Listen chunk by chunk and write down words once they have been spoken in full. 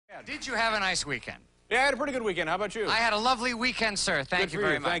Did you have a nice weekend? Yeah, I had a pretty good weekend. How about you? I had a lovely weekend, sir. Thank you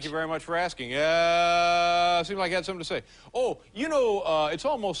very much. Thank you very much for asking. Seemed like I had something to say. Oh, you know, it's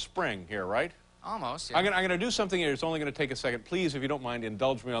almost spring here, right? Almost, yeah. I'm gonna do something here. It's only going to take a second. Please, if you don't mind,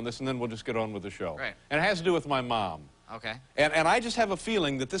 indulge me on this, and then we'll just get on with the show. Right. And it has to do with my mom. Okay. And I just have a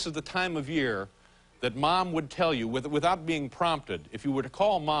feeling that this is the time of year that Mom would tell you, without being prompted, if you were to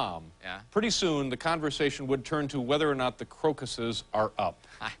call Mom, yeah, pretty soon the conversation would turn to whether or not the crocuses are up.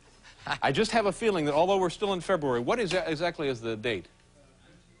 I just have a feeling that although we're still in February, what is exactly is the date?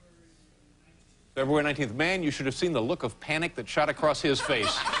 February 19th. Man, you should have seen the look of panic that shot across his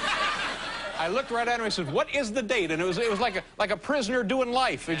face. I looked right at him and I said, what is the date? And it was like a prisoner doing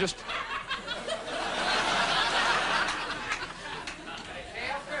life. It just...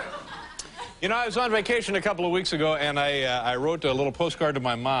 You know, I was on vacation a couple of weeks ago, and I wrote a little postcard to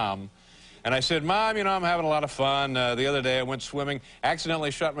my mom. And I said, Mom, you know, I'm having a lot of fun. The other day I went swimming,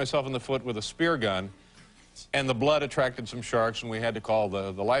 accidentally shot myself in the foot with a spear gun, and the blood attracted some sharks, and we had to call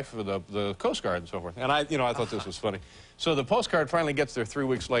the life of the Coast Guard and so forth. And I thought this was funny. So the postcard finally gets there 3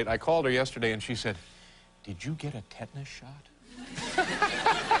 weeks late. I called her yesterday, and she said, did you get a tetanus shot?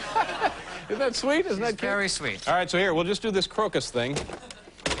 Isn't that sweet? Isn't that cute? Very sweet. All right, so here, we'll just do this crocus thing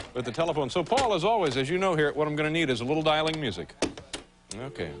with the telephone. So, Paul, as always, as you know here, what I'm going to need is a little dialing music.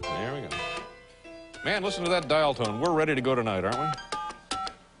 Okay, there we go. Man, listen to that dial tone. We're ready to go tonight, aren't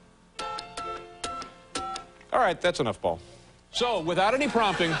we? All right, that's enough, Paul. So, without any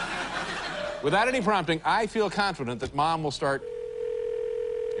prompting, I feel confident that Mom will start...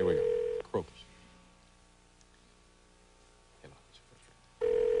 Here we go. Crocus.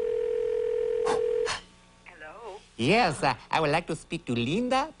 Hello? Yes, I would like to speak to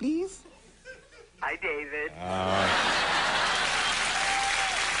Linda, please. Hi, David.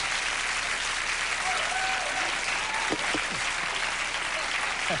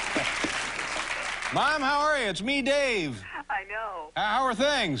 Mom, how are you? It's me, Dave. I know. How are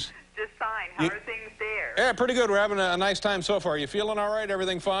things? Just fine. How are things there? Yeah, pretty good. We're having a nice time so far. You feeling all right?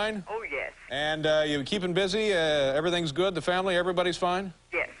 Everything fine? Oh, yes. And you keeping busy? Everything's good? The family? Everybody's fine?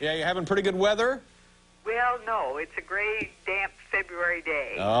 Yes. Yeah, you having pretty good weather? Well, no. It's a gray, damp February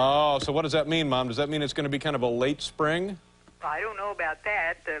day. Oh, so what does that mean, Mom? Does that mean it's going to be kind of a late spring? Well, I don't know about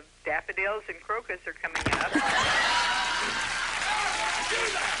that. The daffodils and crocus are coming up.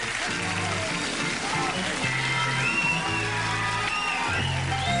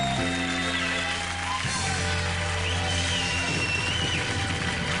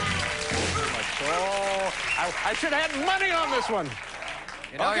 Oh, I should have had money on this one.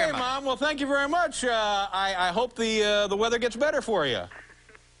 You know, Okay, Mom. Well, thank you very much. I hope the weather gets better for you.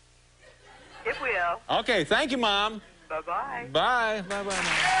 It will. Okay, thank you, Mom. Bye-bye. Bye. Bye-bye.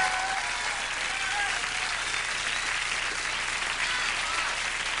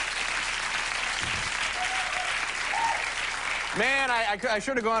 Man, I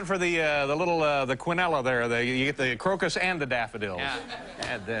should have gone for the little the quinella there. You get the crocus and the daffodils. Yeah.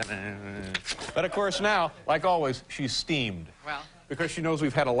 And then, but of course now, like always, she's steamed. Well. Because she knows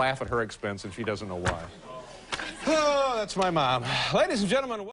we've had a laugh at her expense and she doesn't know why. Oh, that's my mom. Ladies and gentlemen.